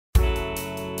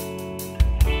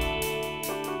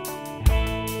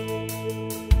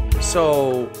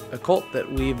So a colt that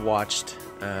we've watched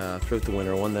throughout the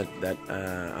winter, one that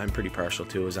I'm pretty partial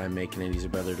to, is I'm making it. He's a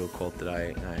brother to a colt that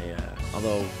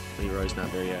although Leroy's not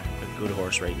very a good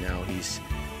horse right now, he's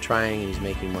trying and he's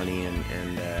making money,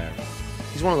 and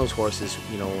he's one of those horses,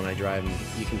 you know, when I drive him,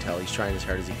 you can tell he's trying as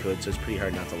hard as he could, so it's pretty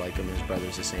hard not to like him. His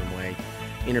brother's the same way,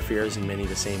 interferes in many of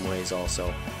the same ways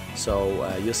also.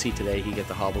 So you'll see today he get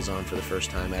the hobbles on for the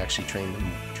first time. I actually trained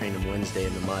him Wednesday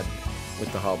in the mud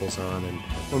with the hobbles on, and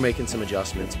we're making some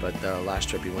adjustments, but the last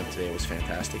trip he went today was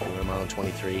fantastic. We went a mile and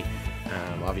 23.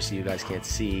 Obviously you guys can't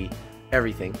see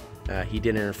everything. He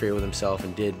did interfere with himself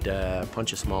and did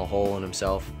punch a small hole in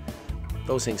himself.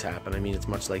 Those things happen. I mean, it's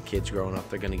much like kids growing up.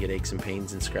 They're going to get aches and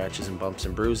pains and scratches and bumps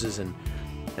and bruises, and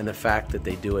the fact that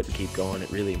they do it and keep going, it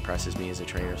really impresses me as a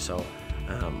trainer. So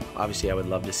obviously I would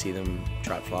love to see them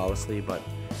trot flawlessly, but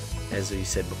as we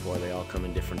said before, they all come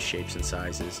in different shapes and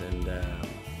sizes, and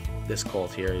this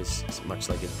colt here is much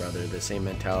like his brother. The same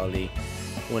mentality.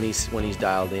 When he's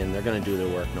dialed in, they're going to do their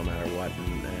work no matter what,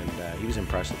 and he was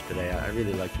impressive today. I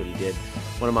really liked what he did.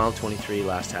 Went a mile and 23,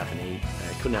 last half an 8.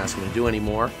 I couldn't ask him to do any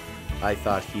more. I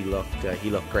thought he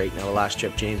looked great. Now the last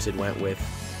trip James had went with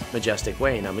Majestic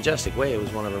Way. Now Majestic Way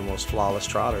was one of her most flawless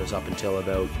trotters up until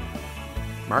about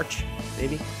March,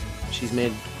 maybe. She's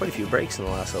made quite a few breaks in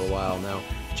the last little while now.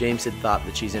 James had thought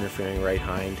that she's interfering right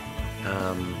hind.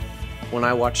 When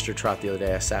I watched her trot the other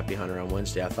day, I sat behind her on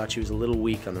Wednesday. I thought she was a little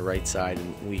weak on the right side,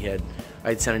 and I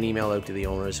had sent an email out to the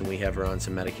owners, and we have her on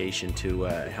some medication to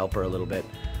help her a little bit.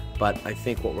 But I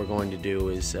think what we're going to do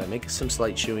is make some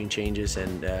slight shoeing changes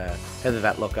and have the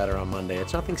vet look at her on Monday.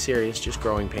 It's nothing serious, just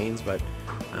growing pains, but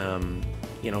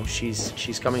you know,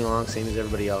 she's coming along same as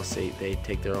everybody else. They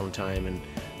take their own time, and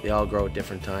they all grow at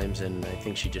different times, and I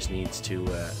think she just needs to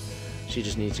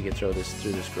get through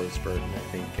this growth spurt, and I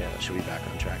think she'll be back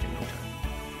on track in no time.